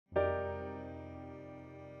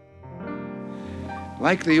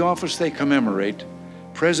Like the office they commemorate,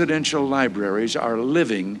 presidential libraries are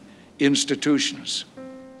living institutions.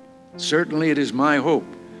 Certainly it is my hope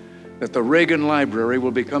that the Reagan Library will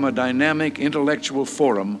become a dynamic intellectual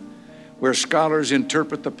forum where scholars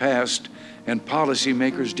interpret the past and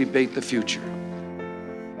policymakers debate the future.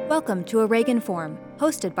 Welcome to a Reagan Forum,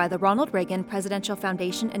 hosted by the Ronald Reagan Presidential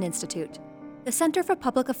Foundation and Institute. The Center for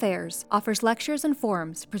Public Affairs offers lectures and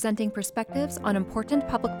forums presenting perspectives on important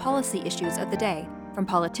public policy issues of the day from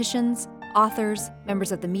politicians, authors,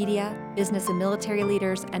 members of the media, business and military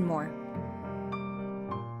leaders, and more.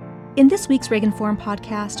 In this week's Reagan Forum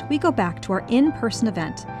podcast, we go back to our in-person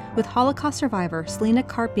event with Holocaust survivor Celina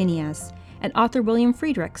Karp Biniaz and author William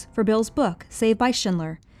Friedricks for Bill's book, Saved by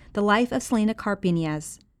Schindler, The Life of Celina Karp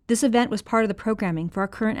Biniaz. This event was part of the programming for our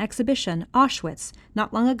current exhibition, Auschwitz,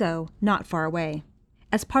 Not Long Ago, Not Far Away.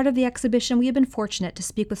 As part of the exhibition, we have been fortunate to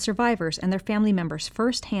speak with survivors and their family members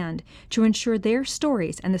firsthand to ensure their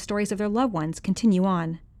stories and the stories of their loved ones continue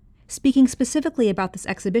on. Speaking specifically about this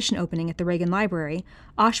exhibition opening at the Reagan Library,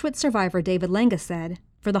 Auschwitz survivor David Lenga said,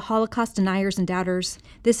 "For the Holocaust deniers and doubters,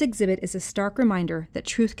 this exhibit is a stark reminder that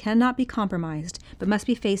truth cannot be compromised, but must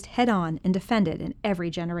be faced head-on and defended in every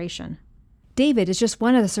generation." David is just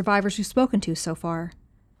one of the survivors we've spoken to so far.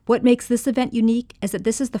 What makes this event unique is that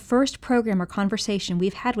this is the first program or conversation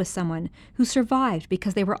we've had with someone who survived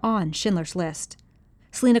because they were on Schindler's List.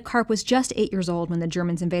 Celina Karp was just 8 years old when the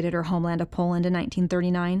Germans invaded her homeland of Poland in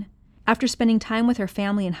 1939. After spending time with her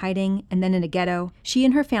family in hiding and then in a ghetto, she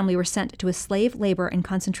and her family were sent to a slave labor and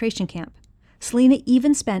concentration camp. Celina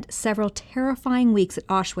even spent several terrifying weeks at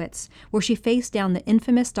Auschwitz, where she faced down the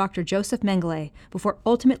infamous Dr. Josef Mengele before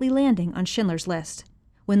ultimately landing on Schindler's List.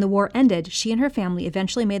 When the war ended, she and her family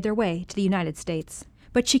eventually made their way to the United States.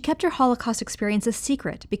 But she kept her Holocaust experience a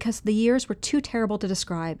secret because the years were too terrible to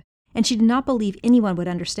describe, and she did not believe anyone would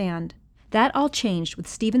understand. That all changed with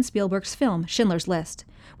Steven Spielberg's film, Schindler's List,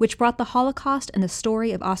 which brought the Holocaust and the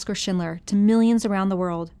story of Oskar Schindler to millions around the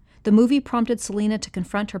world. The movie prompted Celina to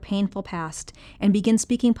confront her painful past and begin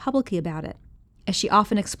speaking publicly about it. As she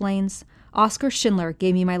often explains, Oskar Schindler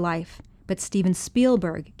gave me my life, but Steven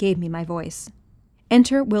Spielberg gave me my voice.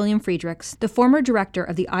 Enter William Friedricks, the former director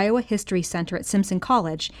of the Iowa History Center at Simpson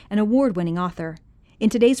College, an award-winning author. In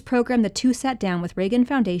today's program, the two sat down with Reagan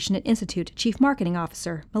Foundation and Institute Chief Marketing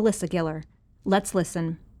Officer Melissa Giller. Let's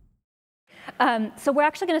listen. So we're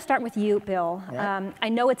actually going to start with you, Bill. Right. I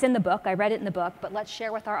know it's in the book. I read it in the book, but let's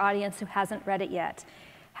share with our audience who hasn't read it yet.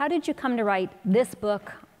 How did you come to write this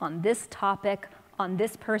book on this topic, on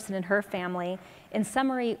this person and her family? In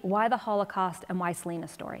summary, why the Holocaust and why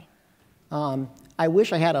Celina's story? I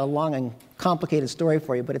wish I had a long and complicated story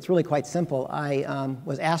for you, but it's really quite simple. I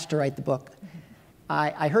was asked to write the book.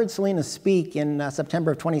 I heard Celina speak in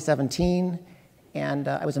September of 2017, and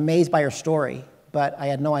I was amazed by her story, but I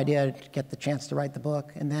had no idea I'd get the chance to write the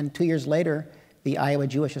book. And then 2 years later, the Iowa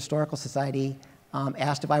Jewish Historical Society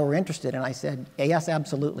asked if I were interested, and I said, yes,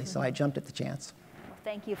 absolutely, so I jumped at the chance. Well,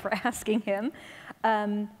 thank you for asking him.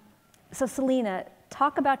 So Celina,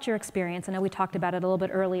 talk about your experience. I know we talked about it a little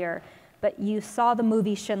bit earlier, but you saw the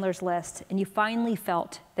movie Schindler's List, and you finally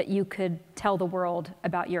felt that you could tell the world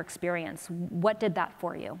about your experience. What did that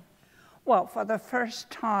for you? Well, for the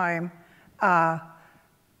first time, I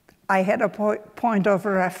had a point of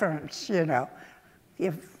reference, you know.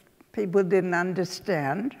 If people didn't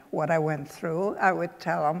understand what I went through, I would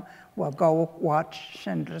tell them, well, go watch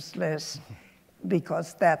Schindler's List,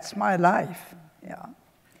 because that's my life, yeah.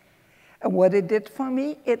 And what it did for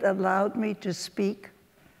me, it allowed me to speak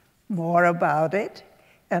more about it,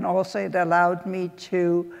 and also it allowed me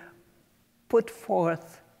to put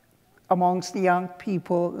forth amongst the young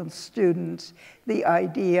people and students the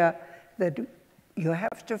idea that you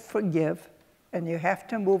have to forgive and you have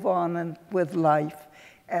to move on with life,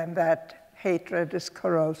 and that hatred is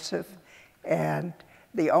corrosive, and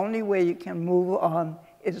the only way you can move on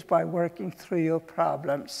is by working through your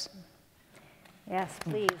problems. Yes,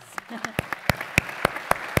 please.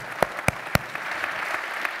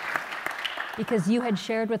 Because you had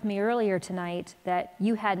shared with me earlier tonight that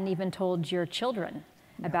you hadn't even told your children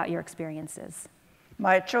about your experiences.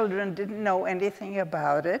 My children didn't know anything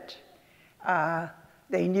about it.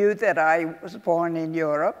 They knew that I was born in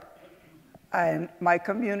Europe, and my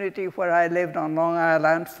community where I lived on Long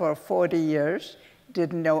Island for 40 years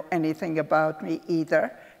didn't know anything about me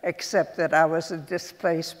either, except that I was a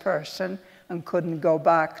displaced person and couldn't go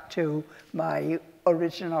back to my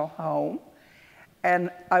original home.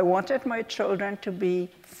 And I wanted my children to be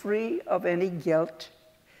free of any guilt.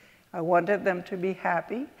 I wanted them to be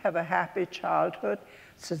happy, have a happy childhood,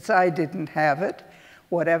 since I didn't have it.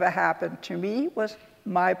 Whatever happened to me was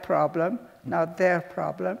my problem, not their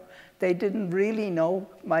problem. They didn't really know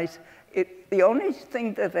the only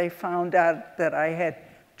thing that they found out that I had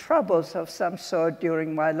troubles of some sort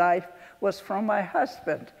during my life was from my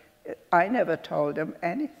husband. I never told him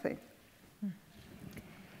anything.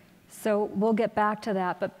 So we'll get back to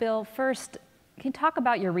that, but Bill, first, can you talk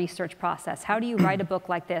about your research process? How do you write a book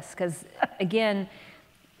like this? Because again,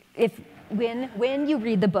 when you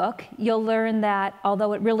read the book, you'll learn that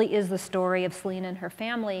although it really is the story of Celina and her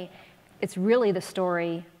family, it's really the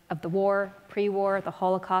story of the war, pre-war, the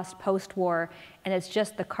Holocaust, post-war, and it's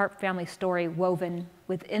just the Karp family story woven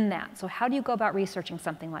within that. So how do you go about researching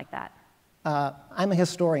something like that? I'm a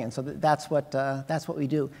historian, so that's what we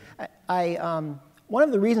do. One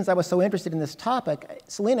of the reasons I was so interested in this topic,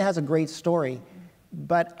 Celina has a great story,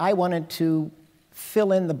 but I wanted to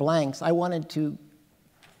fill in the blanks. I wanted to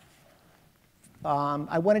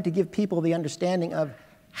give people the understanding of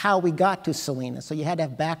how we got to Celina. So you had to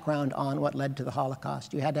have background on what led to the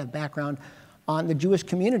Holocaust. You had to have background on the Jewish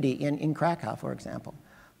community in Krakow, for example.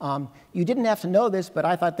 You didn't have to know this, but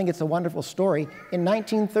I think it's a wonderful story. In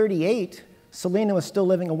 1938, Celina was still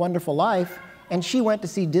living a wonderful life, and she went to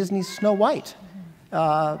see Disney's Snow White.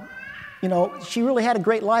 She really had a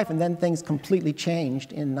great life, and then things completely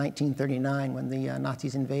changed in 1939 when the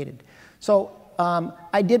Nazis invaded. So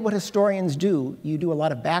I did what historians do. You do a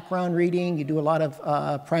lot of background reading, you do a lot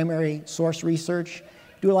of primary source research,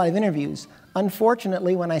 do a lot of interviews.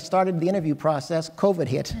 Unfortunately, when I started the interview process, COVID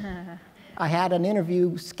hit. I had an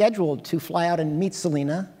interview scheduled to fly out and meet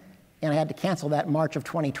Celina, and I had to cancel that in March of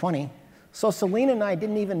 2020. So Celina and I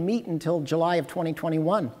didn't even meet until July of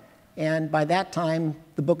 2021. And by that time,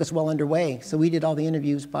 the book is well underway. So we did all the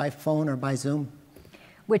interviews by phone or by Zoom.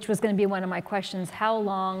 Which was going to be one of my questions. How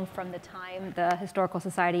long from the time the Historical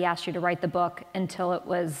Society asked you to write the book until it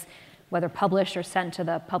was whether published or sent to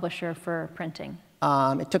the publisher for printing?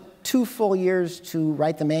 It took 2 full years to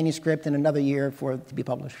write the manuscript and another year for it to be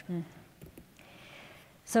published.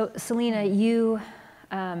 So Celina, your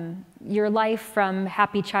life from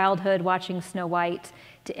happy childhood watching Snow White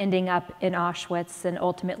to ending up in Auschwitz and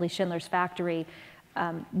ultimately Schindler's factory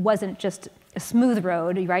wasn't just a smooth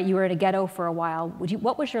road, right? You were in a ghetto for a while.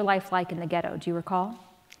 What was your life like in the ghetto? Do you recall?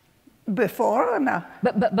 Before or no?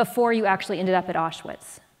 But before you actually ended up at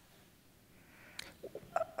Auschwitz.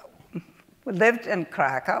 We lived in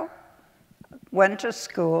Krakow, went to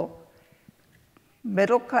school,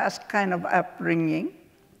 middle-class kind of upbringing.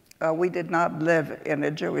 We did not live in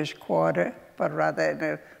a Jewish quarter, but rather in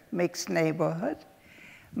a mixed neighborhood.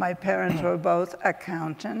 My parents were both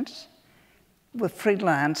accountants with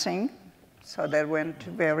freelancing, so they went to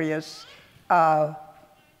various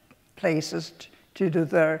places to do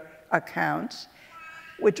their accounts,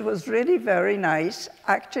 which was really very nice.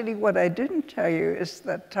 Actually, what I didn't tell you is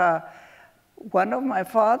that one of my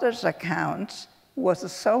father's accounts was a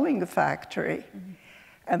sewing factory,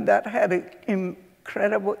 and that had an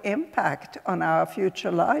incredible impact on our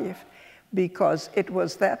future life, because it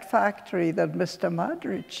was that factory that Mr.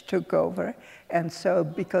 Madrich took over. And so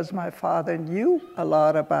because my father knew a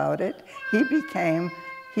lot about it,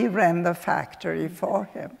 he ran the factory for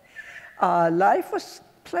him. Life was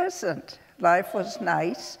pleasant. Life was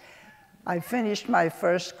nice. I finished my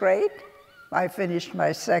 1st grade. I finished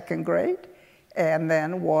my 2nd grade. And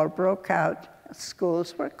then war broke out.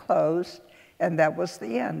 Schools were closed. And that was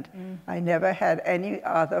the end. I never had any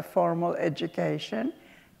other formal education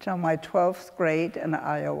till my 12th grade in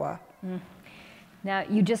Iowa. Now,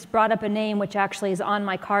 you just brought up a name which actually is on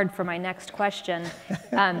my card for my next question.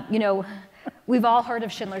 We've all heard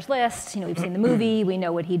of Schindler's List. We've seen the movie, we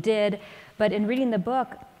know what he did. But in reading the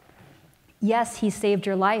book, yes, he saved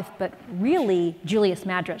your life, but really, Julius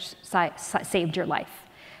Madrich saved your life.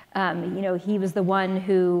 He was the one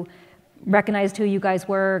who recognized who you guys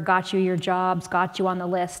were, got you your jobs, got you on the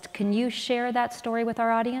list. Can you share that story with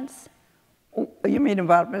our audience? You mean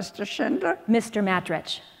about Mr. Schindler? Mr.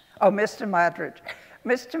 Madrich. Oh, Mr. Madrich.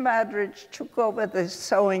 Mr. Madrich took over the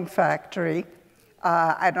sewing factory,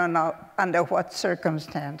 I don't know under what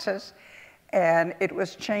circumstances, and it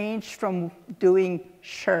was changed from doing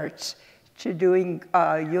shirts to doing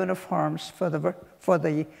uniforms for the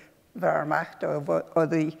Wehrmacht or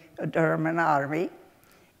the German army.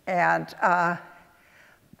 And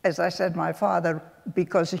as I said, my father,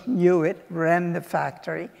 because he knew it, ran the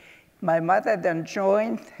factory. My mother then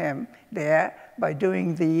joined him there by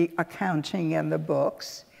doing the accounting and the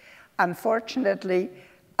books. Unfortunately,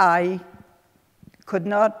 I could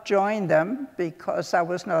not join them because I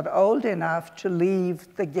was not old enough to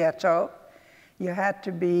leave the ghetto. You had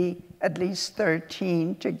to be at least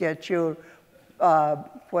 13 to get your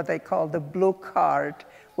what they call the blue card,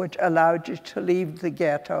 which allowed you to leave the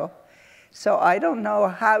ghetto. So I don't know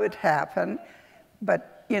how it happened,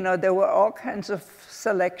 but there were all kinds of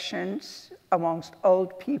selections amongst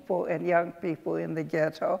old people and young people in the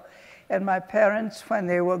ghetto. And my parents, when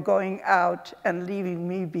they were going out and leaving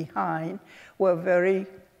me behind, were very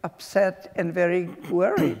upset and very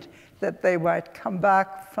worried that they might come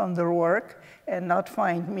back from their work and not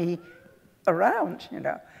find me around,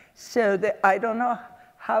 So I don't know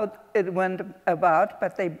how it went about,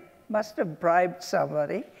 but they must have bribed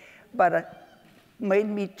somebody, but it made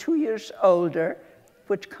me 2 years older,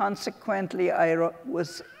 which consequently I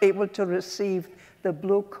was able to receive the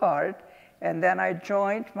blue card. And then I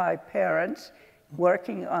joined my parents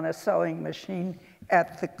working on a sewing machine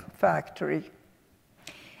at the factory.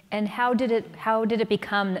 And how did it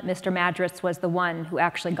become that Mr. Madritz was the one who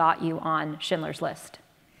actually got you on Schindler's List?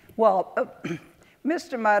 Well,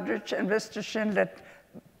 Mr. Madritz and Mr. Schindler,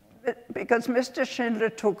 because Mr. Schindler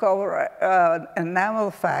took over an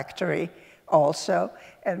enamel factory also,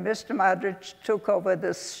 and Mr. Madritz took over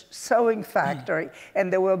the sewing factory,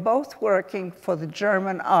 and they were both working for the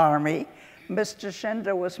German army. Mr.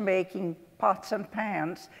 Schindler was making pots and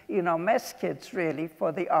pans, mess kits really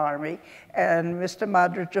for the army, and Mr.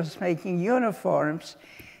 Madritz was making uniforms.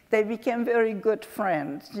 They became very good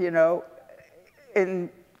friends,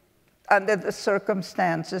 under the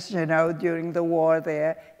circumstances, during the war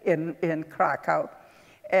there in Krakow.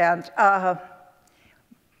 And I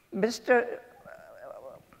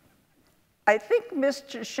think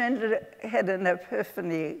Mr. Schindler had an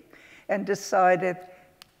epiphany and decided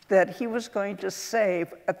that he was going to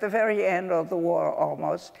save, at the very end of the war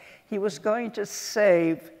almost, he was going to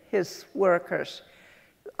save his workers.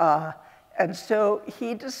 And so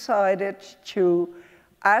he decided to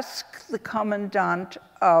ask the commandant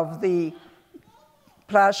of the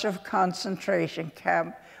Plaszow concentration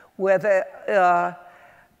camp whether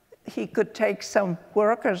he could take some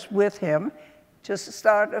workers with him to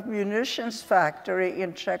start a munitions factory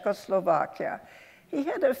in Czechoslovakia. He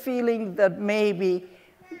had a feeling that maybe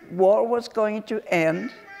war was going to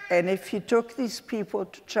end, and if he took these people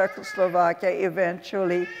to Czechoslovakia,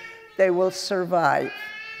 eventually they will survive.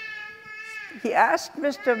 He asked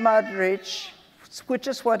Mr. Madritz, which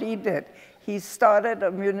is what he did. He started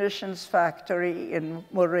a munitions factory in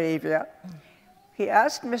Moravia. He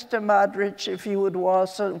asked Mr. Madritz if he would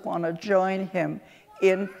also want to join him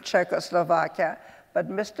in Czechoslovakia. But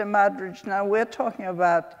Mr. Madritz, now we're talking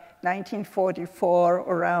about 1944,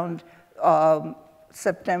 around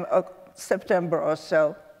September or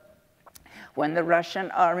so, when the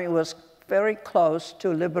Russian army was very close to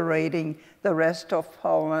liberating the rest of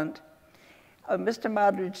Poland. Mr.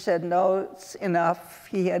 Madritz said, no, it's enough.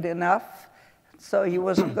 He had enough, so he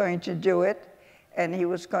wasn't going to do it, and he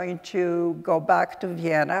was going to go back to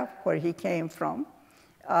Vienna, where he came from.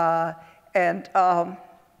 Then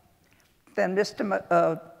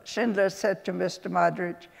Mr. Schindler said to Mr.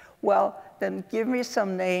 Madritz, well, then give me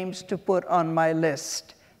some names to put on my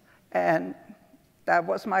list. And that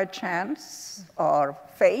was my chance, or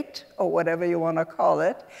fate, or whatever you want to call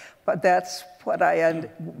it. But that's what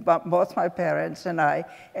both my parents and I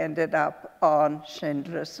ended up on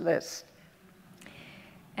Schindler's List.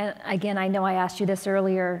 And again, I know I asked you this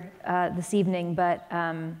earlier this evening, but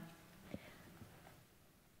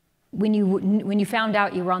when you found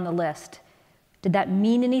out you were on the list, did that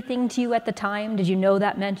mean anything to you at the time? Did you know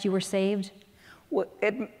that meant you were saved? Well,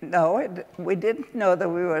 we didn't know that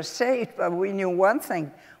we were saved, but we knew one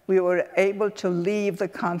thing. We were able to leave the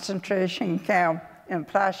concentration camp in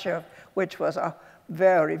Plaszow, which was a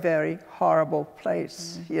very, very horrible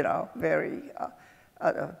place, very,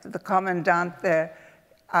 the commandant there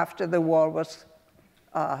after the war was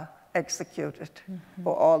executed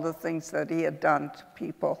for all the things that he had done to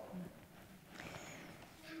people.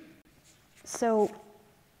 So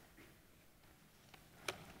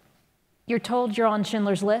you're told you're on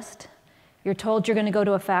Schindler's List. You're told you're going to go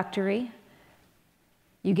to a factory.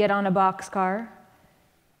 You get on a boxcar.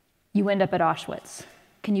 You end up at Auschwitz.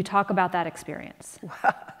 Can you talk about that experience?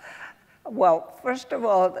 Well, first of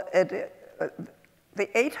all, the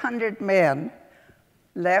 800 men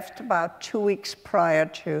left about 2 weeks prior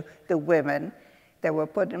to the women. They were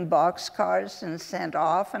put in boxcars and sent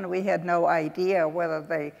off, and we had no idea whether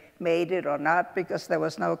they made it or not because there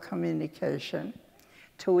was no communication.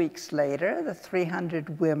 2 weeks later, the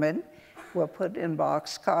 300 women were put in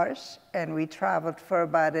boxcars, and we traveled for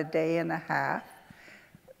about a day and a half.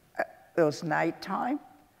 It was nighttime,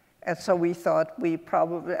 and so we thought we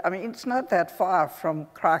probably, it's not that far from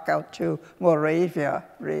Krakow to Moravia,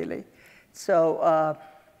 really. So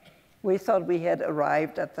we thought we had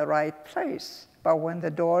arrived at the right place. But when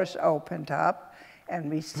the doors opened up and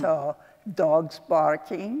we saw dogs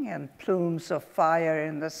barking and plumes of fire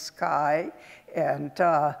in the sky and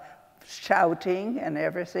shouting and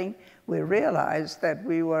everything, we realized that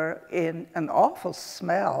we were in an awful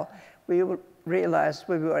smell. We realized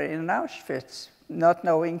we were in Auschwitz, not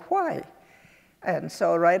knowing why. And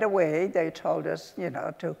so right away, they told us,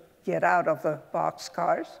 to get out of the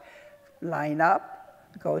boxcars, line up,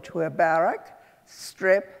 go to a barrack,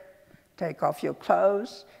 strip, take off your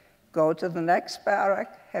clothes, go to the next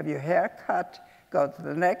barrack, have your hair cut, go to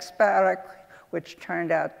the next barrack, which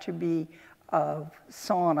turned out to be a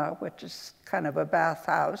sauna, which is kind of a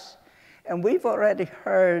bathhouse. And we've already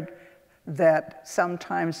heard that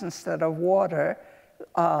sometimes instead of water,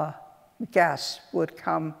 gas would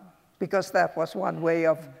come, because that was one way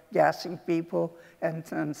of gassing people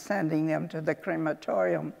and sending them to the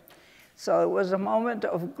crematorium. So it was a moment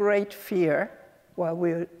of great fear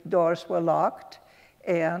while doors were locked,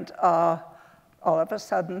 and all of a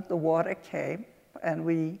sudden the water came, and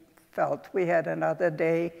we felt we had another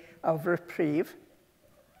day of reprieve.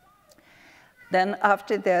 Then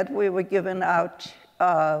after that, we were given out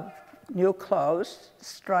new clothes,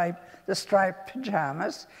 the striped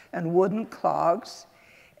pajamas and wooden clogs,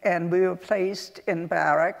 and we were placed in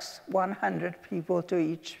barracks, 100 people to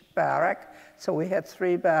each barrack, so we had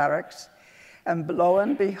 3 barracks. And lo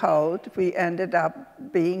and behold, we ended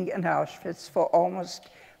up being in Auschwitz for almost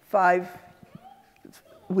 5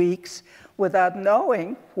 weeks without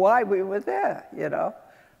knowing why we were there,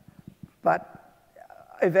 But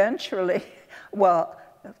eventually, well,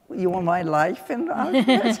 you want my life in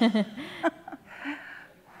Auschwitz?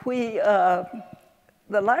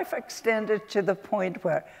 The life extended to the point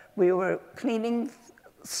where we were cleaning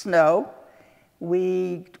snow,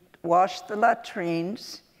 we washed the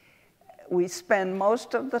latrines, we spent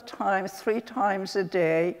most of the time, 3 times a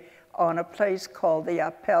day, on a place called the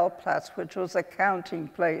Appellplatz, which was a counting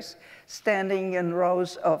place, standing in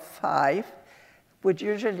rows of 5, which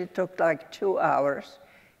usually took like 2 hours.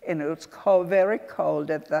 And it was very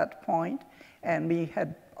cold at that point, and we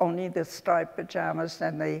had only the striped pajamas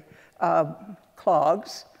and the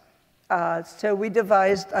clogs. So we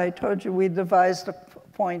devised, I told you, we devised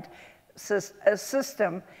a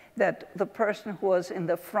system that the person who was in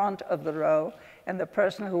the front of the row and the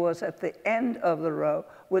person who was at the end of the row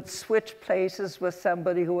would switch places with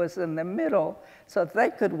somebody who was in the middle so they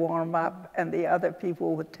could warm up and the other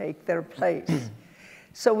people would take their place.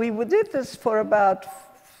 So we did this for about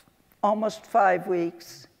almost 5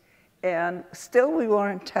 weeks, and still we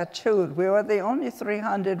weren't tattooed. We were the only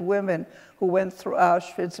 300 women who went through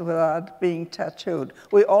Auschwitz without being tattooed.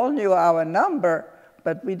 We all knew our number,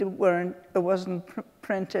 but it wasn't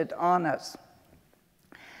printed on us.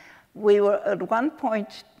 We were at one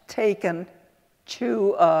point taken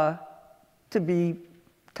to be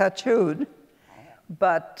tattooed,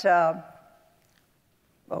 but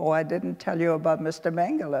I didn't tell you about Mr.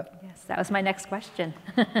 Mengele. Yes, that was my next question.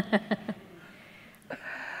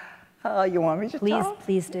 You want me to tell?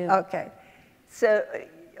 Please do. Okay. So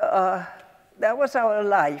that was our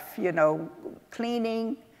life,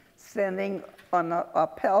 cleaning, standing on a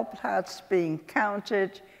Appellplatz, being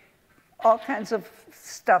counted, all kinds of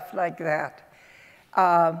stuff like that.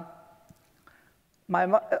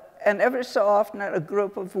 And every so often, a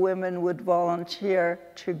group of women would volunteer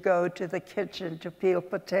to go to the kitchen to peel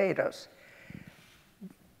potatoes.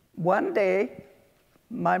 One day,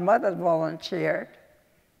 my mother volunteered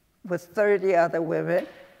with 30 other women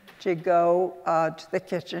to go to the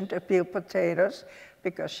kitchen to peel potatoes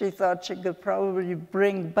because she thought she could probably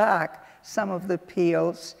bring back some of the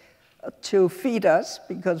peels to feed us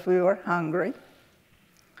because we were hungry.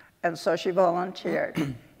 And so she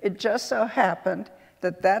volunteered. It just so happened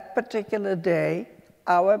that that particular day,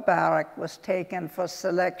 our barrack was taken for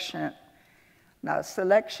selection. Now,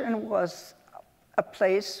 selection was a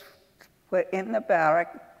place where in the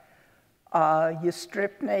barrack, you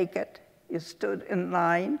stripped naked, you stood in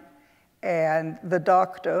line, and the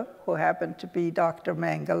doctor, who happened to be Dr.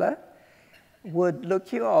 Mengele, would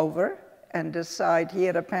look you over and decide. He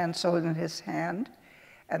had a pencil in his hand,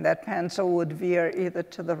 and that pencil would veer either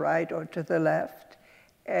to the right or to the left,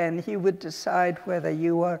 and he would decide whether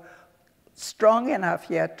you were strong enough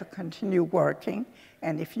yet to continue working,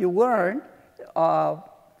 and if you weren't,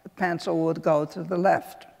 the pencil would go to the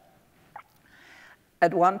left.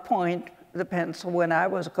 At one point, the pencil, when I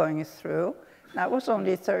was going through, and I was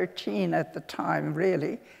only 13 at the time,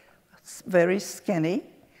 really, very skinny,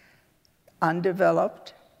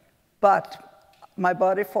 undeveloped, but my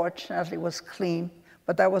body fortunately was clean,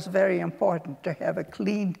 But that was very important, to have a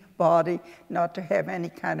clean body, not to have any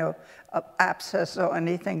kind of abscess or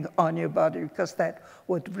anything on your body, because that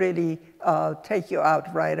would really take you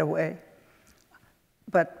out right away.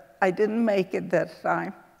 But I didn't make it that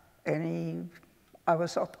time. I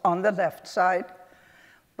was on the left side.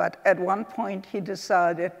 But at one point, he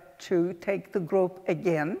decided to take the group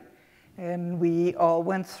again, and we all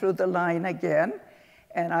went through the line again.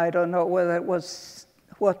 And I don't know whether it was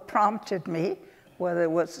what prompted me, whether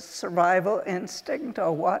it was survival instinct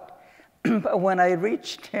or what. But when I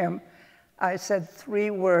reached him, I said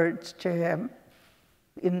 3 words to him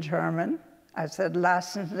in German. I said,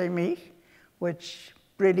 "Lassen Sie mich," which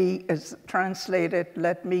really is translated,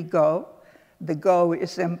 "let me go." The go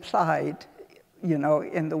is implied, you know,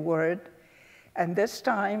 in the word. And this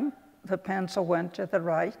time, the pencil went to the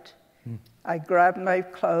right. I grabbed my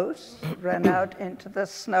clothes, ran out into the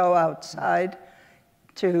snow outside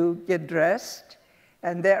to get dressed.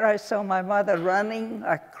 And there I saw my mother running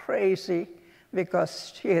like crazy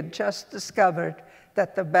because she had just discovered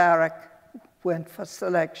that the barrack went for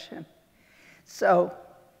selection. So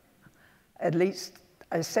at least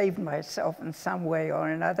I saved myself in some way or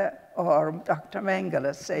another, or Dr.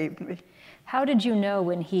 Mengele saved me. How did you know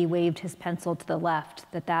when he waved his pencil to the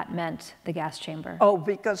left that that meant the gas chamber? Oh,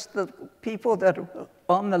 because the people that were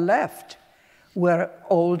on the left were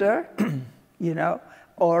older, you know,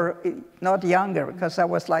 or not younger, because I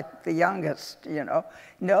was like the youngest, you know.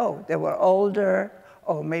 No, they were older,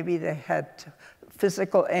 or maybe they had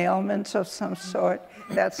physical ailments of some sort.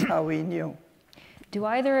 That's how we knew. Do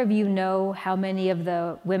either of you know how many of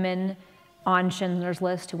the women on Schindler's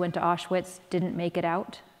List who went to Auschwitz didn't make it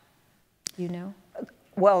out? You know?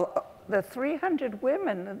 Well, the 300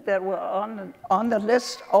 women that were on the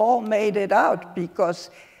list all made it out, because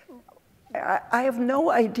I have no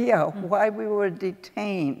idea why we were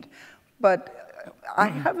detained, but I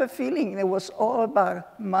have a feeling it was all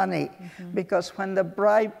about money, because when the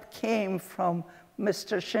bribe came from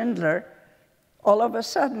Mr. Schindler, all of a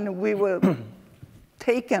sudden we were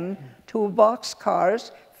taken to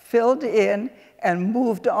boxcars, filled in, and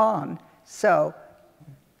moved on. So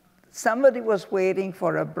somebody was waiting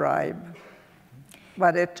for a bribe,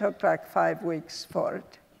 but it took like 5 weeks for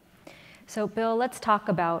it. So Bill, let's talk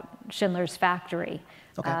about Schindler's factory.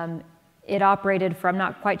 Okay. It operated for I'm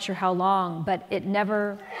not quite sure how long, but it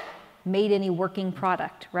never made any working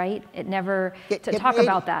product, right? It never, talk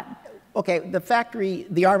about that. Okay, the factory,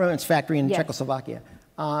 the armaments factory in Yes. Czechoslovakia,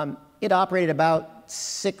 it operated about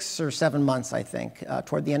 6 or 7 months, I think,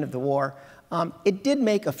 toward the end of the war. It did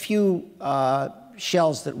make a few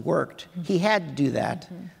shells that worked. He had to do that,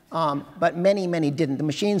 but many, many didn't. The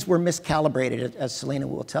machines were miscalibrated, as Celina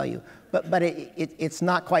will tell you. But it's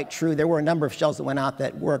not quite true. There were a number of shells that went out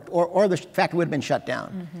that worked, or the factory would have been shut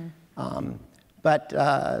down.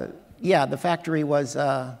 Yeah, the factory was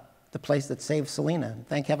the place that saved Celina.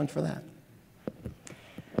 Thank heaven for that.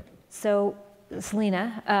 So,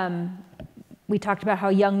 Celina, we talked about how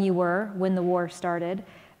young you were when the war started,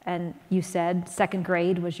 and you said 2nd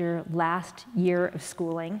grade was your last year of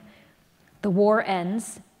schooling. The war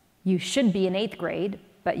ends. You should be in 8th grade,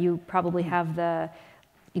 but you probably have the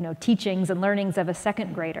teachings and learnings of a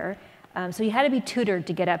 2nd grader. So you had to be tutored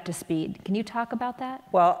to get up to speed. Can you talk about that?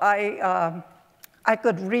 Well, I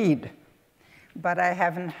could read, but I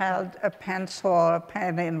haven't held a pencil or a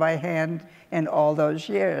pen in my hand in all those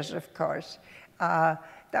years, of course.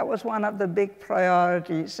 That was one of the big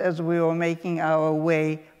priorities as we were making our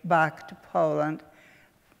way back to Poland.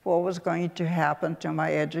 What was going to happen to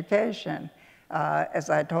my education? As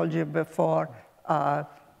I told you before,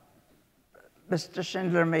 Mr.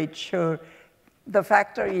 Schindler made sure the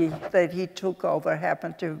factory that he took over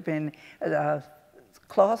happened to have been a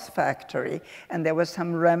cloth factory, and there were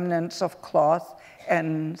some remnants of cloth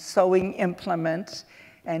and sewing implements,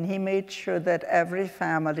 and he made sure that every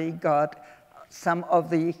family got some of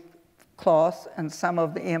the cloth and some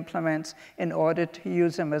of the implements in order to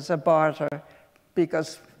use them as a barter,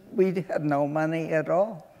 because we had no money at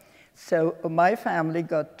all. So my family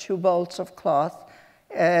got 2 bolts of cloth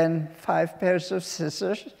and 5 pairs of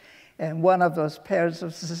scissors, and one of those pairs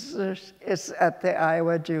of scissors is at the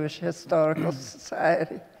Iowa Jewish Historical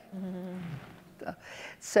Society.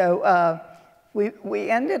 So we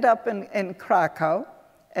ended up in Krakow,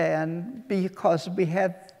 and because we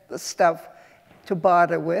had the stuff to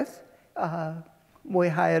barter with, we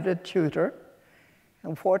hired a tutor.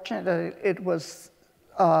 Unfortunately, it was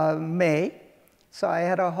May, so I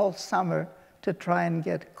had a whole summer to try and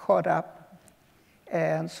get caught up.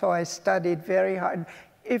 And so I studied very hard.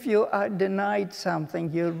 If you are denied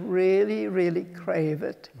something, you really, really crave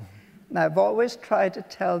it. And I've always tried to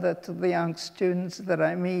tell that to the young students that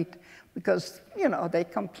I meet, because, you know, they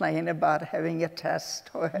complain about having a test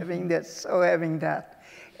or having this or having that.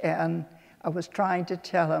 And I was trying to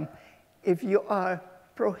tell them, if you are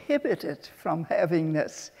prohibited from having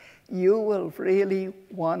this, you will really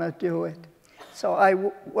want to do it. So I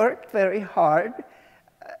worked very hard,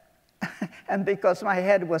 and because my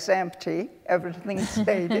head was empty, everything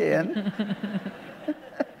stayed in.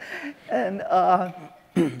 And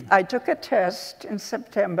I took a test in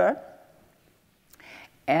September,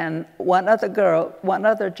 and one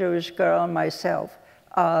other Jewish girl and myself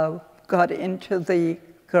got into the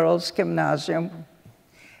girls' gymnasium.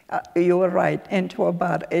 You were right, into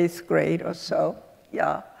about 8th grade or so,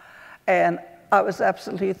 yeah. And I was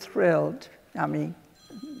absolutely thrilled. I mean,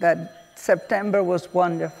 that September was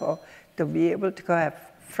wonderful, to be able to have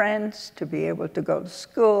friends, to be able to go to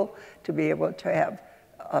school, to be able to have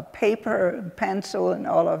a paper and pencil and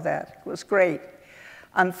all of that. It was great.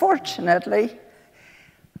 Unfortunately,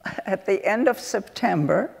 at the end of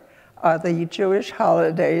September are the Jewish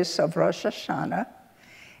holidays of Rosh Hashanah,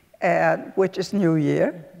 which is New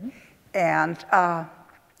Year. And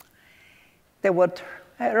there were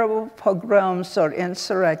terrible pogroms or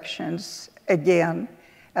insurrections again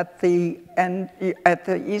at the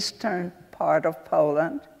eastern part of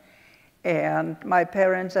Poland. And my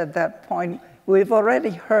parents at that point, we've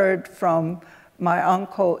already heard from my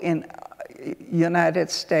uncle in United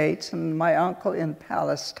States and my uncle in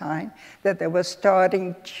Palestine that they were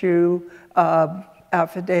starting to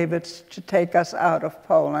affidavits to take us out of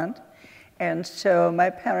Poland. And so my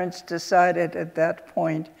parents decided at that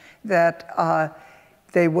point that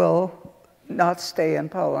they will not stay in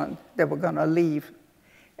Poland. They were going to leave.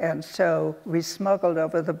 And so we smuggled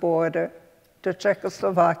over the border to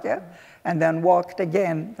Czechoslovakia and then walked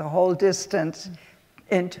again the whole distance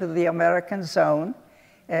into the American zone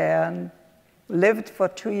and lived for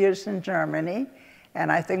 2 years in Germany.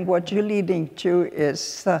 And I think what you're leading to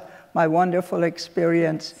is my wonderful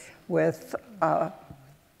experience with a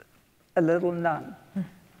little nun.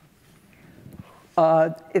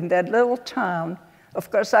 In that little town, of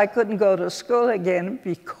course, I couldn't go to school again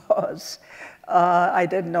because I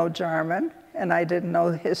didn't know German and I didn't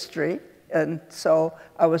know history. And so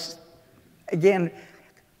I was, again,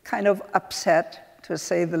 kind of upset, to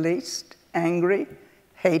say the least, angry,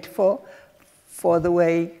 hateful for the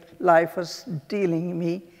way life was dealing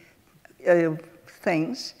me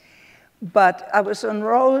things. But I was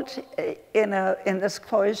enrolled in this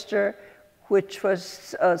cloister, which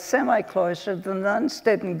was a semi-cloister. The nuns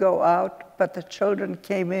didn't go out, but the children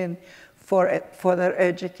came in for their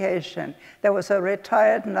education. There was a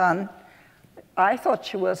retired nun. I thought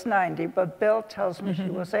she was 90, but Bill tells me she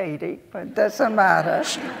was 80, but it doesn't matter.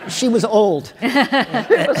 She was old. She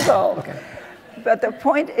was old. Okay. But the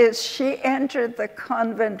point is, she entered the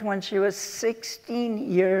convent when she was 16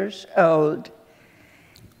 years old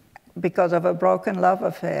because of a broken love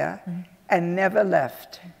affair, and never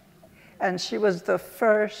left. And she was the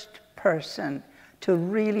first person to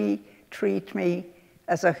really treat me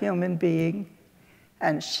as a human being.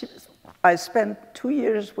 And I spent 2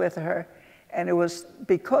 years with her, and it was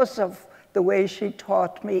because of the way she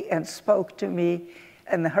taught me and spoke to me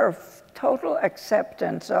and her total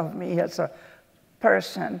acceptance of me as a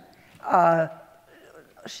person.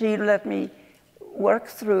 She let me work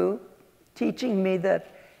through teaching me that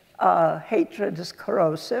hatred is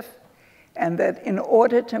corrosive, and that in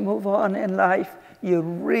order to move on in life, you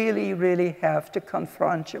really, really have to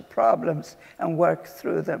confront your problems and work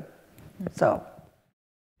through them. So.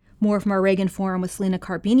 More from our Reagan Forum with Celina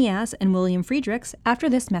Karp Biniaz and William Friedricks after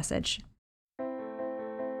this message.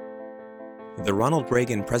 The Ronald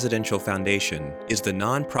Reagan Presidential Foundation is the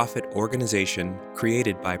nonprofit organization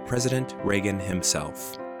created by President Reagan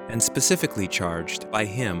himself, and specifically charged by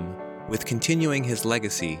him with continuing his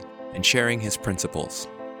legacy and sharing his principles: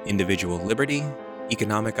 individual liberty,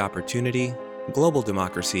 economic opportunity, global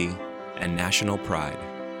democracy, and national pride.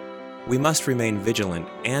 We must remain vigilant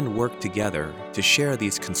and work together to share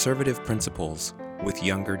these conservative principles with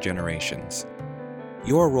younger generations.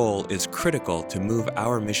 Your role is critical to move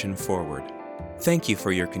our mission forward. Thank you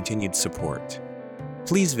for your continued support.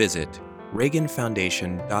 Please visit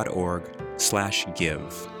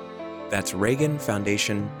reaganfoundation.org/give. That's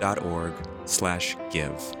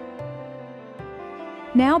reaganfoundation.org/give.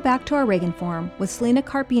 Now back to our Reagan Forum with Celina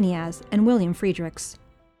Karp Biniaz and William Friedricks.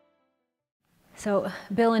 So,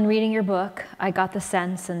 Bill, in reading your book, I got the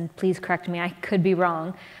sense, and please correct me, I could be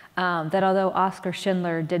wrong, that although Oskar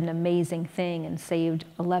Schindler did an amazing thing and saved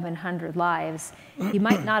 1,100 lives, he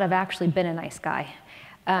might not have actually been a nice guy.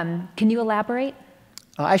 Can you elaborate?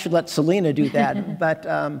 I should let Celina do that, but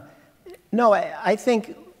No, I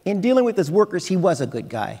think in dealing with his workers, he was a good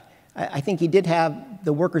guy. I think he did have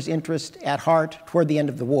the workers' interest at heart toward the end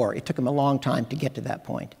of the war. It took him a long time to get to that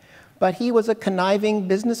point. But he was a conniving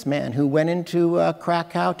businessman who went into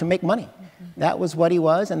Krakow to make money. That was what he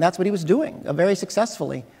was, and that's what he was doing very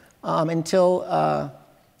successfully until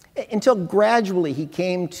gradually he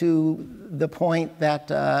came to the point that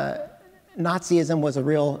Nazism was a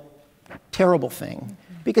real terrible thing.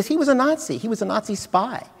 Because he was a Nazi. He was a Nazi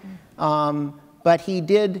spy. But he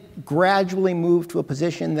did gradually move to a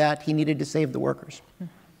position that he needed to save the workers.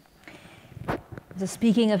 So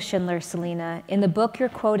speaking of Schindler, Celina, in the book you're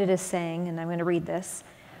quoted as saying, and I'm going to read this,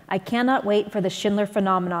 "I cannot wait for the Schindler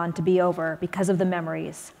phenomenon to be over because of the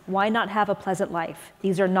memories. Why not have a pleasant life?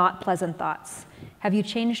 These are not pleasant thoughts." Have you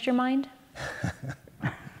changed your mind?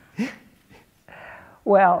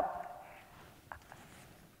 Well,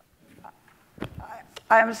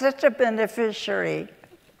 I'm such a beneficiary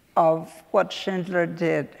of what Schindler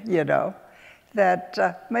did, you know, that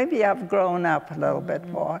maybe I've grown up a little bit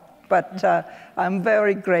more. But I'm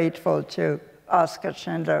very grateful to Oskar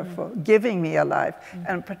Schindler for giving me a life,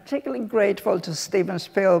 and particularly grateful to Steven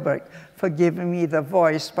Spielberg for giving me the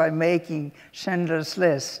voice by making Schindler's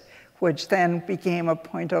List, which then became a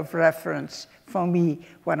point of reference for me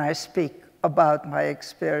when I speak about my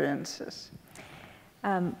experiences.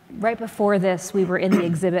 Right before this, we were in the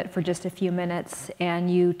exhibit for just a few minutes, and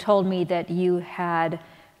you told me that you had,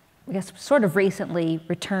 I guess, sort of recently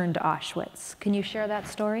returned to Auschwitz. Can you share that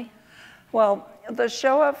story? Well, the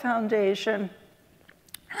Shoah Foundation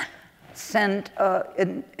sent,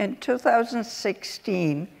 in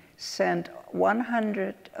 2016, sent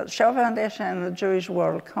 100, Shoah Foundation and the Jewish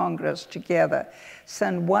World Congress together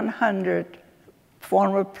sent 100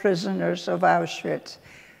 former prisoners of Auschwitz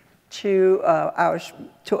to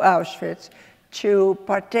Auschwitz to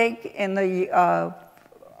partake in the,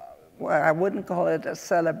 well, I wouldn't call it a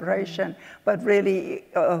celebration, but really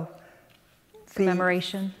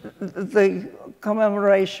Commemoration? The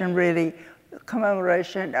commemoration, really,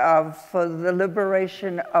 commemoration of the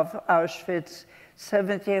liberation of Auschwitz,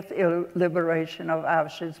 70th liberation of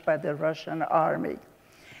Auschwitz by the Russian army.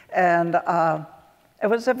 And it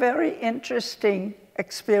was a very interesting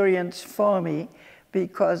experience for me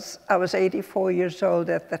because I was 84 years old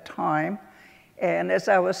at the time. And as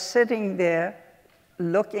I was sitting there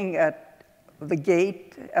looking at the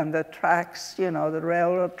gate and the tracks, you know, the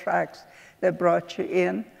railroad tracks that brought you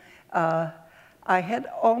in, I had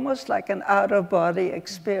almost like an out-of-body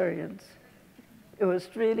experience. It was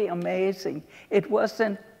really amazing. It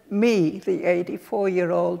wasn't me, the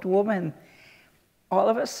 84-year-old woman. All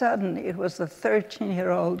of a sudden, it was a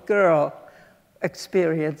 13-year-old girl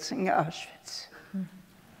experiencing Auschwitz.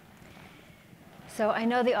 So I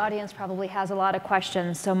know the audience probably has a lot of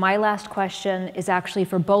questions, so my last question is actually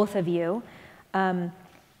for both of you.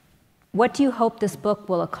 What do you hope this book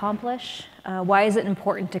will accomplish? Why is it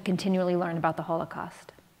important to continually learn about the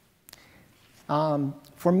Holocaust?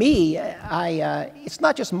 For me, it's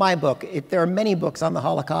not just my book. There are many books on the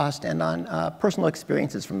Holocaust and on personal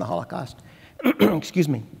experiences from the Holocaust. Excuse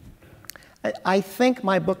me. I think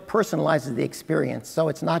my book personalizes the experience, so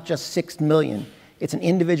it's not just 6 million. It's an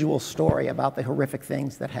individual story about the horrific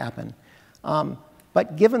things that happen.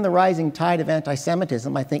 But given the rising tide of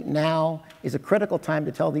anti-Semitism, I think now is a critical time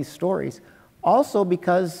to tell these stories. Also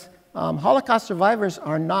because Holocaust survivors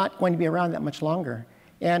are not going to be around that much longer.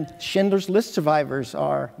 And Schindler's List survivors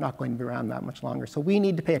are not going to be around that much longer. So we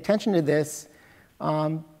need to pay attention to this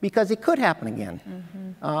because it could happen again.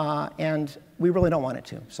 And we really don't want it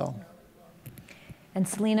to. So. And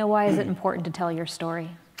Celina, why is it important to tell your story?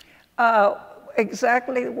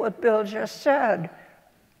 Exactly what Bill just said.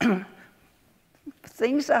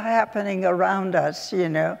 Things are happening around us, you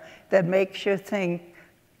know, that makes you think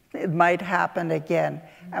it might happen again.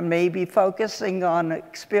 And maybe focusing on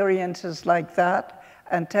experiences like that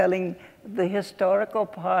and telling the historical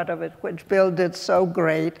part of it, which Bill did so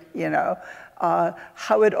great, you know,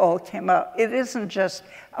 how it all came out. It isn't just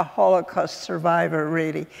a Holocaust survivor,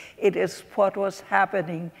 really. It is what was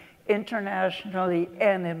happening internationally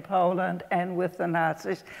and in Poland and with the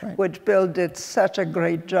Nazis, right, which Bill did such a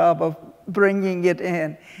great job of bringing it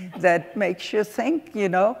in, that makes you think, you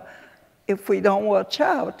know, if we don't watch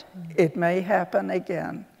out, it may happen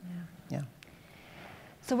again. Yeah.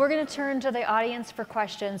 So we're going to turn to the audience for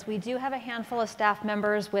questions. We do have a handful of staff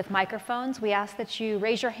members with microphones. We ask that you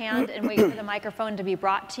raise your hand and wait for the microphone to be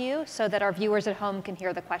brought to you so that our viewers at home can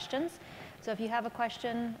hear the questions. So if you have a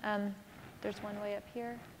question, there's one way up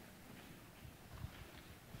here.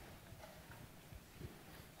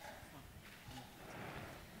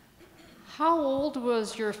 How old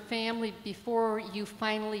was your family before you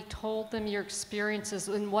finally told them your experiences,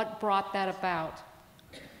 and what brought that about?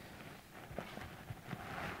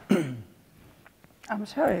 I'm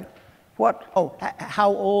sorry, what? Oh, how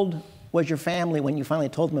old was your family when you finally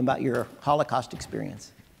told them about your Holocaust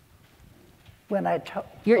experience? When I told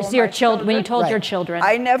Your children, when you told your children.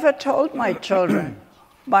 I never told my children.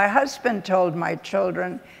 My husband told my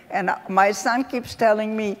children, and my son keeps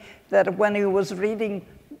telling me that when he was reading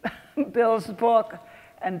Bill's book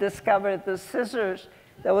and discovered the scissors,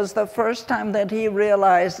 that was the first time that he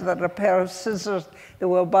realized that a pair of scissors that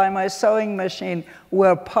were by my sewing machine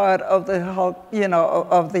were part of the whole,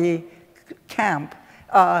 of the camp.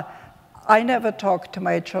 I never talked to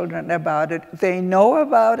my children about it. They know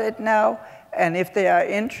about it now, and if they are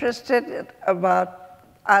interested about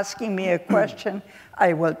asking me a question,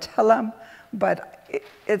 I will tell them, but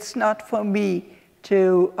it's not for me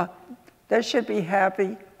to, they should be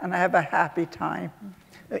happy, and I have a happy time.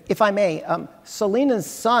 If I may, Celina's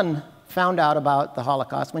son found out about the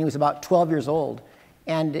Holocaust when he was about 12 years old,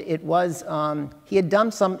 and it was he had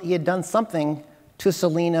done something to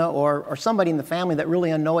Celina or somebody in the family that really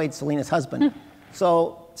annoyed Celina's husband.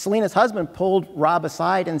 So Celina's husband pulled Rob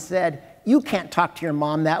aside and said, "You can't talk to your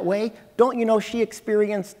mom that way. Don't you know she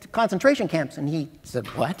experienced concentration camps?" And he said,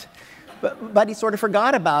 "What?" But he sort of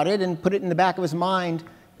forgot about it and put it in the back of his mind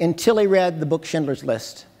until he read the book Schindler's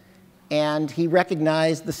List. And he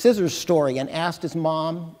recognized the scissors story and asked his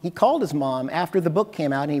mom, he called his mom after the book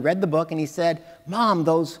came out, and he read the book and he said, "Mom,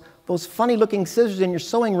 those funny looking scissors in your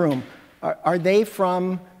sewing room, are they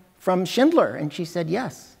from Schindler?" And she said,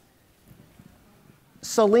 "Yes."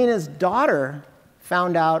 Celina's daughter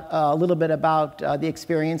found out a little bit about the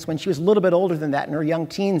experience when she was a little bit older than that, in her young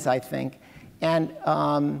teens, I think. And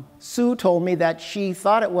Sue told me that she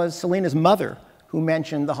thought it was Celina's mother who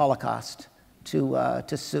mentioned the Holocaust to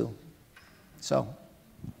Sue. So.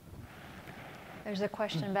 There's a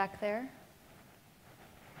question back there.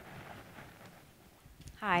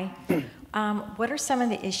 Hi. What are some of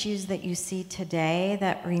the issues that you see today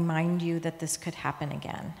that remind you that this could happen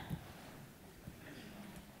again?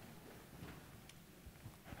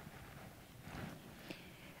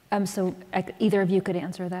 So either of you could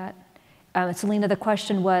answer that. Celina, the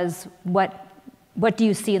question was, what do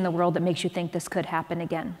you see in the world that makes you think this could happen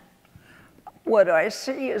again? What I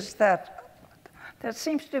see is that there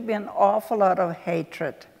seems to be an awful lot of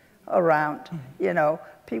hatred around.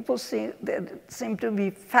 People there seem to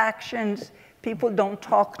be factions. People don't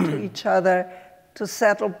talk to each other to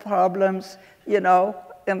settle problems.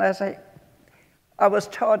 And as I was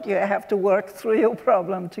taught, you have to work through your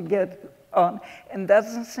problem to get on, and that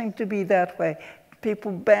doesn't seem to be that way.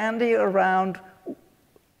 People bandy around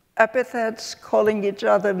epithets, calling each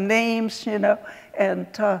other names, and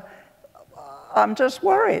I'm just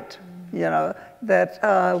worried, that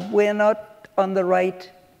we're not on the right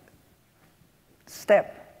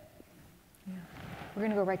step. Yeah. We're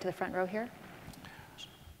going to go right to the front row here.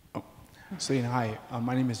 Oh, Celina, hi.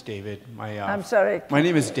 My name is David. I'm sorry. My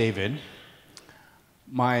name is David.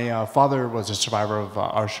 My father was a survivor of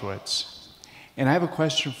Auschwitz. And I have a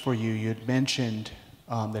question for you. You had mentioned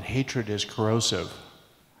that hatred is corrosive.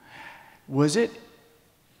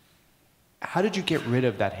 How did you get rid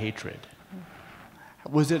of that hatred?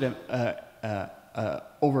 Was it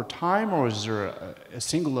over time, or was there a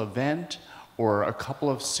single event or a couple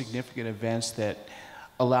of significant events that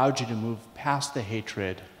allowed you to move past the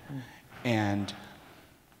hatred and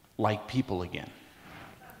like people again?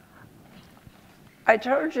 I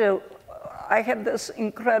told you, I had this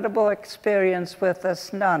incredible experience with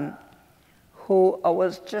this nun who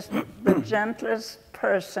was just the gentlest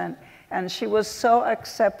person, and she was so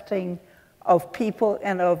accepting of people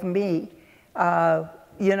and of me,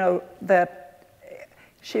 that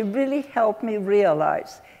she really helped me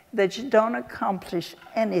realize that you don't accomplish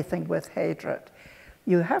anything with hatred.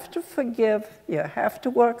 You have to forgive, you have to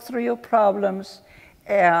work through your problems,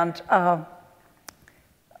 and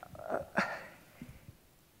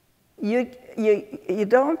you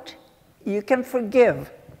can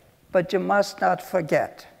forgive, but you must not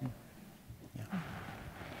forget.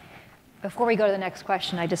 Before we go to the next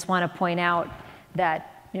question, I just want to point out that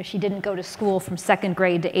she didn't go to school from 2nd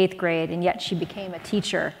grade to 8th grade, and yet she became a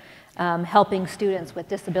teacher helping students with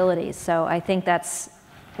disabilities. So I think that's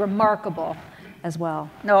remarkable as well.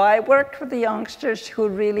 No, I worked with the youngsters who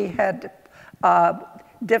really had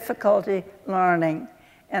difficulty learning,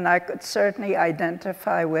 and I could certainly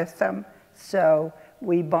identify with them, so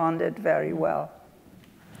we bonded very well.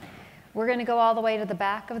 We're going to go all the way to the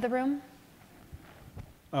back of the room.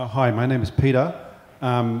 Hi, my name is Peter.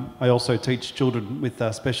 I also teach children with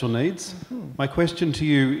special needs. My question to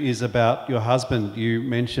you is about your husband. You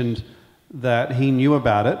mentioned that he knew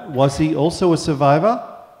about it. Was he also a survivor?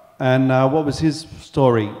 And what was his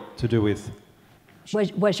story to do with?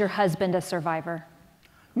 Was your husband a survivor?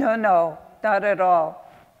 No, not at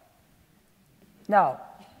all. No.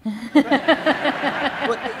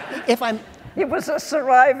 If I'm... He was a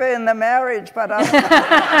survivor in the marriage, but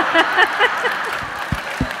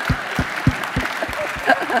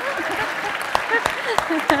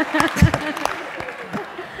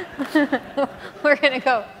We're going to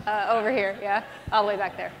go over here, yeah? All the way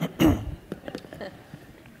back there.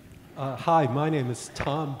 Hi, my name is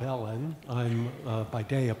Tom Bellin. I'm by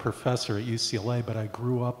day a professor at UCLA, but I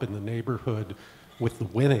grew up in the neighborhood with the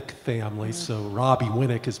Winnick family, so Robbie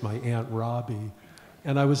Winnick is my Aunt Robbie.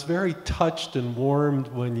 And I was very touched and warmed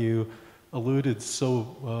when you alluded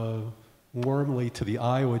so warmly to the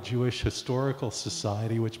Iowa Jewish Historical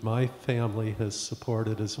Society, which my family has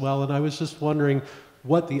supported as well. And I was just wondering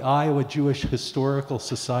what the Iowa Jewish Historical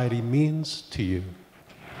Society means to you.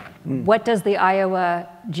 What does the Iowa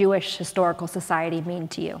Jewish Historical Society mean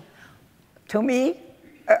to you? to me,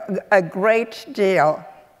 a great deal,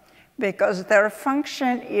 because their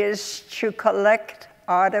function is to collect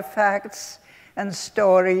artifacts and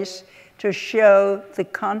stories to show the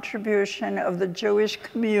contribution of the Jewish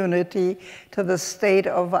community to the state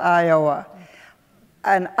of Iowa.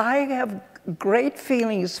 And I have great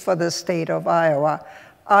feelings for the state of Iowa.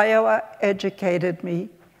 Iowa educated me.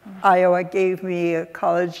 Iowa gave me a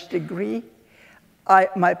college degree.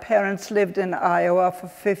 My parents lived in Iowa for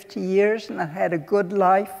 50 years and I had a good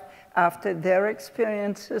life after their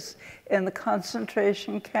experiences in the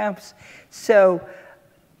concentration camps. So,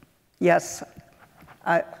 yes,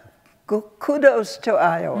 kudos to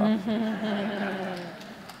Iowa.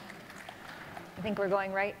 I think we're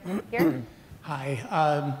going right here. Hi,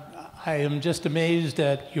 I am just amazed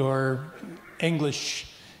at your English,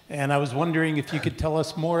 and I was wondering if you could tell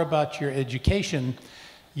us more about your education.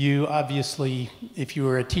 You obviously, if you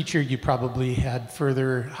were a teacher, you probably had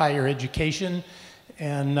further higher education,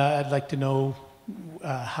 and I'd like to know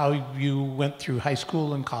how you went through high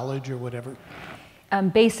school and college or whatever.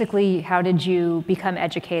 Basically, how did you become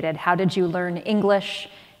educated? How did you learn English?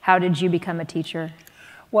 How did you become a teacher?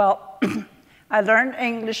 Well, I learned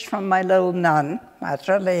English from my little nun,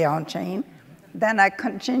 Matra Leontine. Then I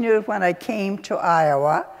continued when I came to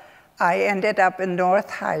Iowa. I ended up in North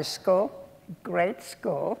High School, great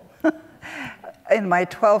school, in my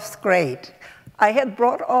 12th grade. I had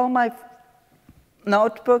brought all my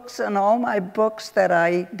notebooks and all my books that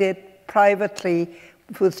I did privately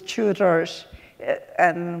with tutors.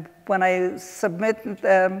 And when I submitted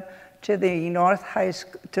them to the North High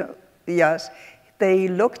School, they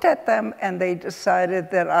looked at them and they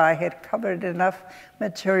decided that I had covered enough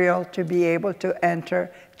material to be able to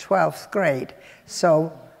enter 12th grade.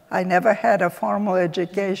 So I never had a formal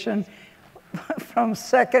education from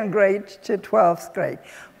 2nd grade to 12th grade.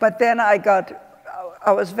 But then I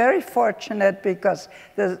was very fortunate because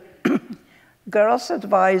the girls'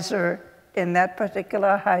 advisor in that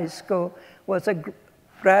particular high school was a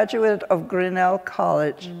graduate of Grinnell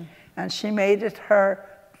College. And she made it her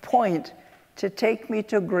point to take me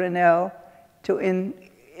to Grinnell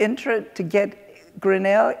to get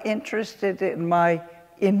Grinnell interested in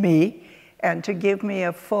me and to give me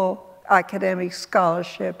a full academic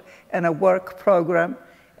scholarship and a work program.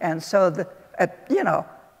 And so,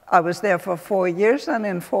 I was there for 4 years, and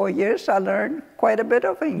in 4 years I learned quite a bit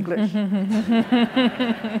of English. We're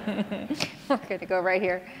going to go right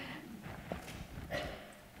here.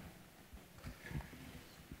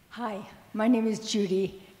 Hi, my name is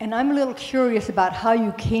Judy, and I'm a little curious about how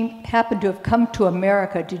you happened to have come to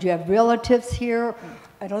America. Did you have relatives here?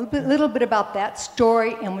 A little bit about that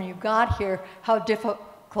story, and when you got here, how difficult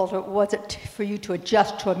was it for you to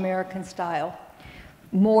adjust to American style?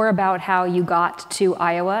 More about how you got to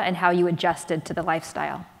Iowa and how you adjusted to the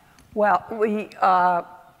lifestyle. Well, we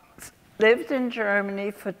lived in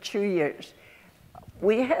Germany for 2 years.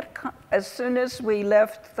 We had, as soon as we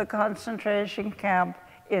left the concentration camp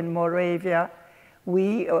in Moravia,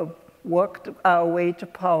 we worked our way to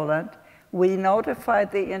Poland. We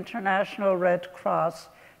notified the International Red Cross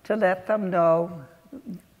to let them know.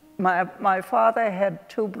 My father had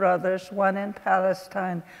 2 brothers, one in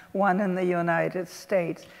Palestine, one in the United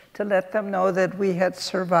States, to let them know that we had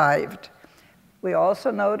survived. We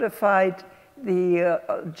also notified the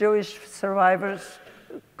Jewish Survivors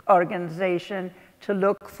Organization to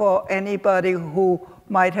look for anybody who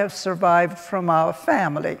might have survived from our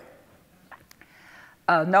family.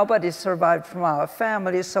 Nobody survived from our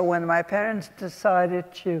family, so when my parents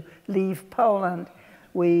decided to leave Poland,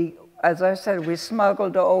 we, as I said, we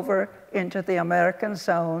smuggled over into the American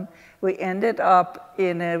zone. We ended up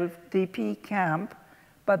in a DP camp,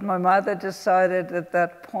 but my mother decided at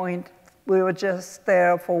that point, we were just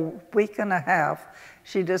there for a week and a half.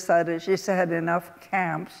 She decided she had enough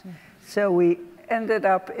camps. So we ended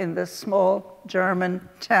up in this small German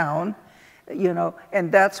town, you know,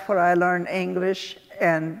 and that's where I learned English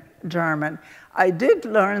and German. I did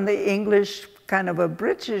learn the English, kind of a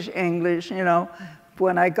British English, you know,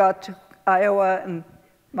 when I got to Iowa and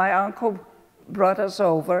my uncle brought us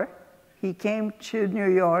over. He came to New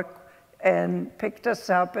York and picked us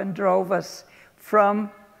up and drove us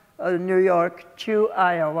from New York to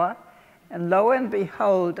Iowa. And lo and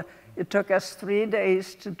behold, it took us 3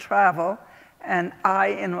 days to travel. And I,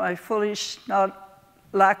 in my foolish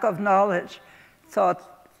lack of knowledge,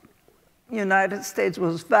 thought United States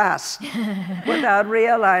was vast without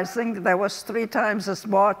realizing that there was 3 times as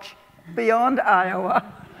much beyond Iowa.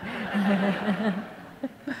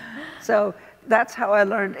 So that's how I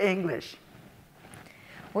learned English.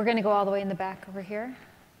 We're going to go all the way in the back over here.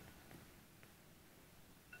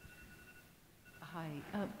 Hi.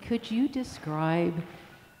 Could you describe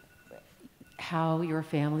how your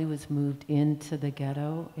family was moved into the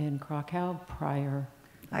ghetto in Krakow prior?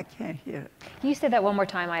 I can't hear. Can you say that one more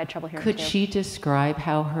time? I had trouble hearing. Could she describe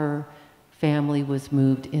how her family was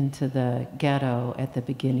moved into the ghetto at the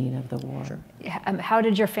beginning of the war? Sure. How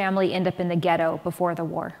did your family end up in the ghetto before the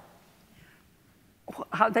war?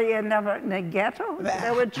 How they end up in the ghetto?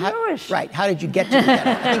 They were Jewish. Right. How did you get to the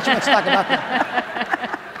ghetto? I think she wants to talk about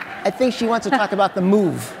that. I think she wants to talk about the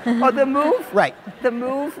move. Oh, the move? Right. The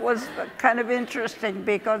move was kind of interesting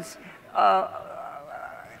because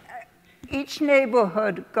each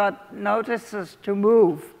neighborhood got notices to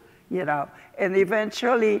move, you know, and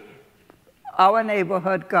eventually our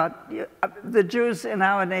neighborhood got, the Jews in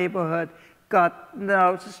our neighborhood got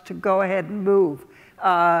notice to go ahead and move.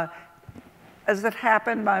 As it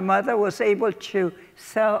happened, my mother was able to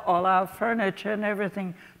sell all our furniture and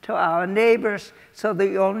everything to our neighbors, so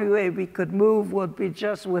the only way we could move would be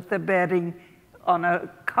just with the bedding on a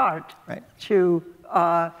cart to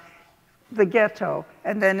the ghetto.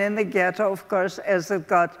 And then in the ghetto, of course, as it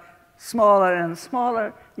got smaller and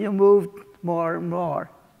smaller, you moved more and more.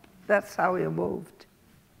 That's how you moved.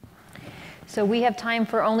 So we have time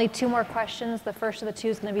for only 2 more questions. The first of the 2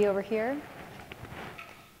 is going to be over here.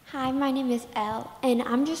 Hi, my name is Elle, and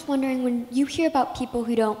I'm just wondering, when you hear about people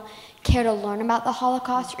who don't care to learn about the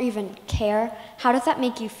Holocaust or even care, how does that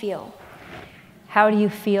make you feel? How do you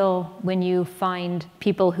feel when you find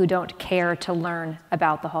people who don't care to learn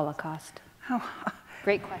about the Holocaust?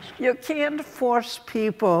 Great question. You can't force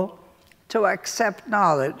people to accept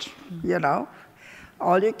knowledge, you know.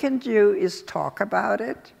 All you can do is talk about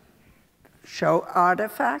it, show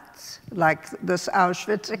artifacts, like this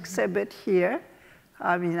Auschwitz exhibit here.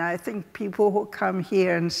 I mean, I think people who come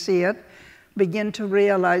here and see it begin to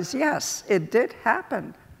realize, yes, it did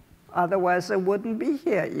happen. Otherwise, it wouldn't be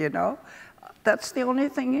here, you know. That's the only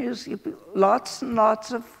thing is lots and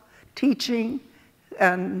lots of teaching,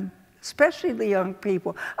 and especially the young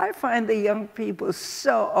people. I find the young people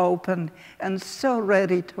so open and so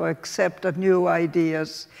ready to accept the new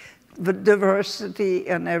ideas, the diversity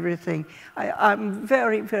and everything. I'm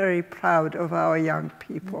very, very proud of our young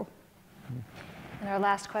people. And our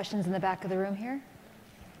last question's in the back of the room here.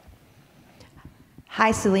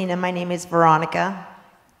 Hi, Celina. My name is Veronica,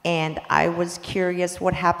 and I was curious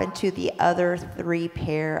what happened to the other 3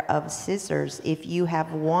 pair of scissors. If you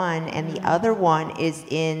have one and the other one is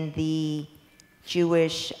in the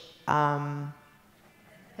Jewish...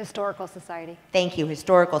 Historical Society. Thank you,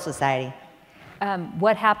 Historical Society.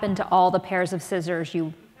 What happened to all the pairs of scissors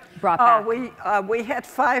you brought back? We had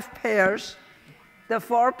 5 pairs. The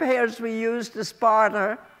 4 pairs we used as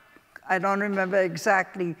barter. I don't remember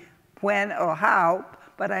exactly when or how,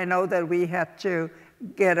 but I know that we had to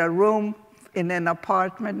get a room in an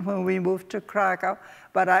apartment when we moved to Krakow.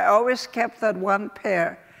 But I always kept that 1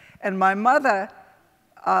 pair. And my mother,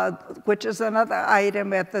 which is another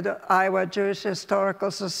item at the Iowa Jewish Historical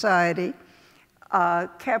Society,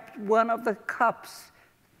 kept one of the cups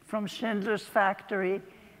from Schindler's factory.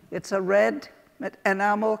 It's a red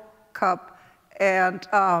enamel cup, and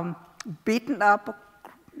beaten up.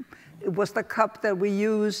 It was the cup that we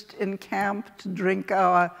used in camp to drink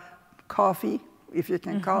our coffee, if you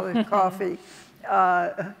can call it coffee.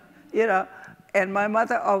 You know, and my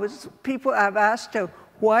mother always, people have asked her,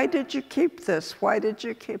 why did you keep this? Why did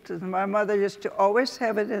you keep this? And my mother used to always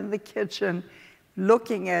have it in the kitchen,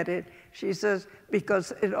 looking at it. She says,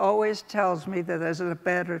 because it always tells me that there's a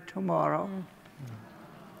better tomorrow.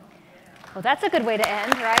 Well, that's a good way to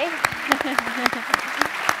end, right?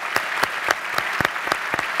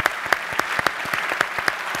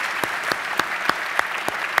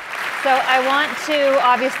 So I want to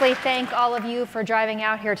obviously thank all of you for driving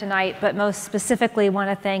out here tonight, but most specifically want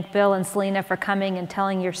to thank Bill and Celina for coming and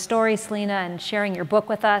telling your story, Celina, and sharing your book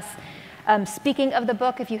with us. Speaking of the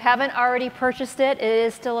book, if you haven't already purchased it, it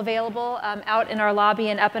is still available out in our lobby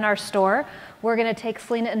and up in our store. We're going to take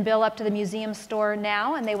Celina and Bill up to the museum store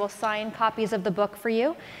now, and they will sign copies of the book for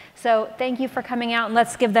you. So thank you for coming out, and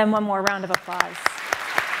let's give them one more round of applause.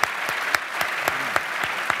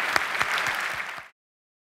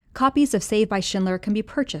 Copies of Saved by Schindler can be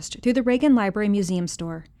purchased through the Reagan Library Museum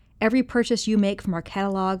Store. Every purchase you make from our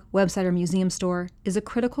catalog, website, or museum store is a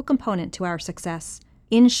critical component to our success.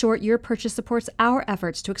 In short, your purchase supports our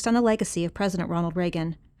efforts to extend the legacy of President Ronald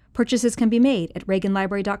Reagan. Purchases can be made at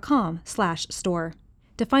reaganlibrary.com/store.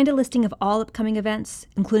 To find a listing of all upcoming events,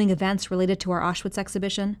 including events related to our Auschwitz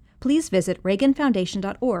exhibition, please visit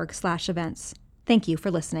reaganfoundation.org/events. Thank you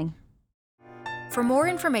for listening. For more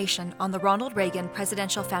information on the Ronald Reagan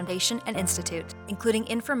Presidential Foundation and Institute, including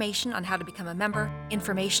information on how to become a member,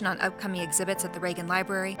 information on upcoming exhibits at the Reagan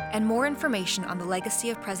Library, and more information on the legacy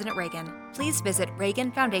of President Reagan, please visit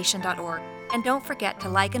reaganfoundation.org. And don't forget to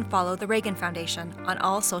like and follow the Reagan Foundation on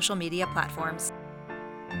all social media platforms.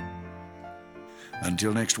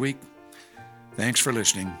 Until next week, thanks for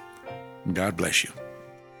listening, and God bless you.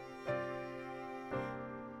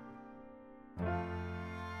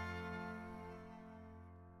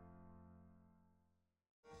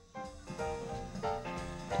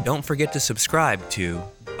 Don't forget to subscribe to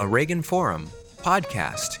a Reagan Forum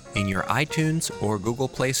podcast in your iTunes or Google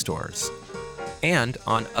Play stores, and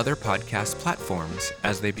on other podcast platforms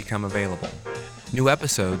as they become available. New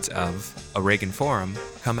episodes of A Reagan Forum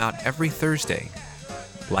come out every Thursday.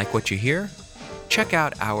 Like what you hear? Check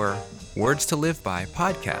out our Words to Live By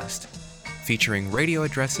podcast, featuring radio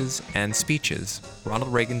addresses and speeches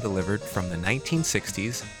Ronald Reagan delivered from the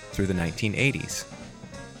 1960s through the 1980s.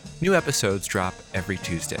 New episodes drop every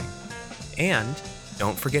Tuesday. And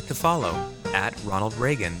don't forget to follow @Ronald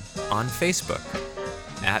Reagan on Facebook,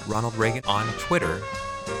 @Ronald Reagan on Twitter,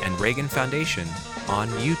 and Reagan Foundation on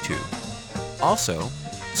YouTube. Also,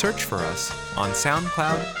 search for us on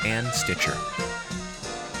SoundCloud and Stitcher.